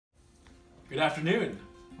Good afternoon.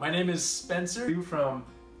 My name is Spencer from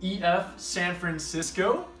EF San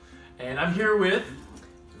Francisco, and I'm here with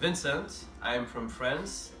Vincent. I'm from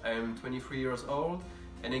France. I'm 23 years old,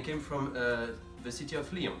 and I came from the city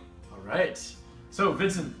of Lyon. All right. So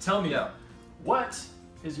Vincent, tell me, what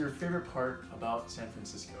is your favorite part about San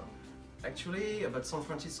Francisco? Actually, about San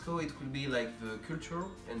Francisco, it will be like the culture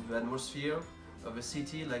and the atmosphere of the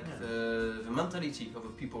city, like the mentality of the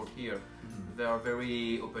people here. They are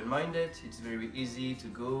very open-minded. It's very easy to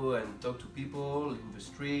go and talk to people in the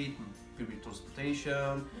street, in public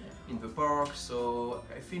transportation, in the park. So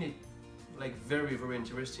I find it like very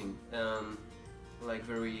interesting and like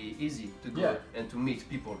very easy to go and to meet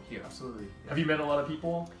people here. Absolutely. Have you met a lot of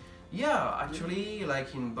people? Yeah, actually,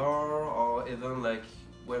 like in bar or even like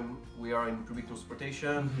when we are in public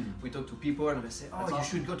transportation, we talk to people and they say, "Oh, you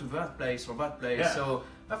should go to that place or that place." So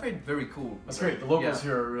I find it very cool. That's great. The locals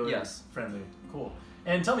here are really friendly. Cool.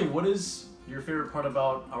 And tell me, what is your favorite part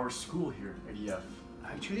about our school here at EF?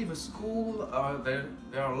 Actually, the school,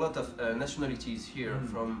 there are a lot of nationalities here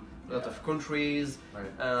from a lot of countries.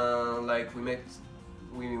 Like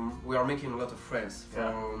we are making a lot of friends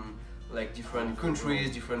from like different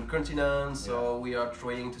countries, different continents. So we are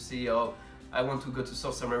trying to see how. I want to go to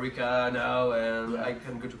South America now, and I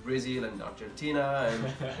can go to Brazil and Argentina and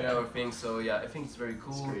everything. So yeah, I think it's very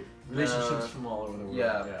cool. It's great. Relationships from all over the world.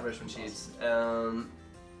 Yeah, relationships. And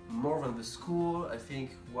more than the school, I think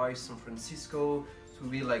why San Francisco to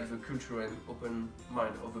be like the culture and open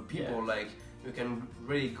mind of the people. Like you can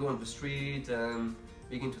really go on the street and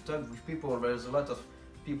begin to talk with people. There's a lot of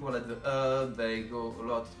people at the hub. They go a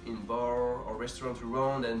lot in bar or restaurants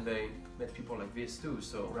around, and they met people like this too.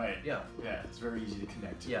 So yeah, it's very easy to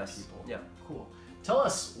connect to people. Yeah, cool. Tell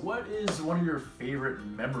us, what is one of your favorite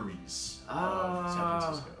memories of San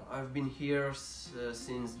Francisco? I've been here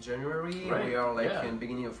since January. We are like in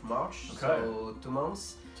beginning of March, so 2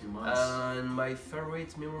 months. 2 months. And my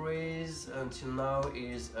favorite memories until now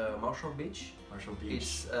is Marshall Beach. Marshall Beach.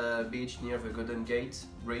 It's a beach near the Golden Gate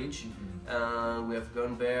Bridge. And we have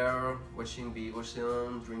gone there watching the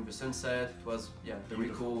ocean during the sunset. It was very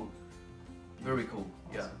cool. Very cool.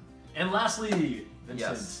 Awesome. And lastly,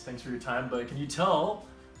 Vincent, thanks for your time, but can you tell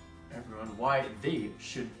everyone why they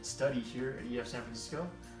should study here at EF San Francisco?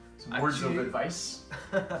 Some words of advice?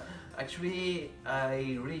 Actually,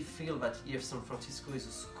 I really feel that EF San Francisco is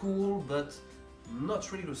a school, but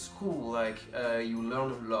not really a school. Like you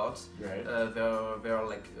learn a lot. There are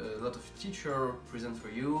like a lot of teachers present for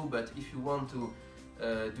you, but if you want to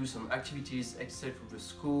do some activities except for the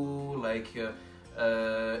school, like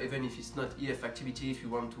even if it's not EF activity, if you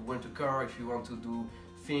want to rent a car, if you want to do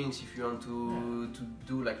things, if you want to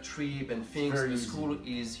do like trip and things, the school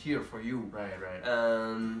is here for you.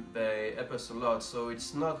 And they help us a lot. So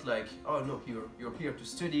it's not like, oh no, you're here to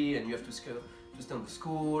study and you have to stay on the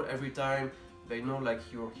school every time. They know like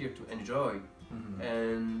you're here to enjoy,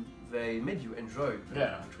 and they made you enjoy the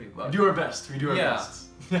trip. We do our best. We do our best.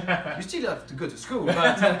 You still have to go to school,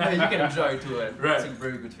 but you can enjoy it too. And it's a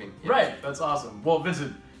very good thing. That's awesome. Well,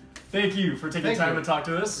 Vincent, thank you for taking time to talk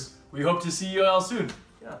to us. We hope to see you all soon.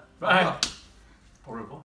 Bye. Au revoir.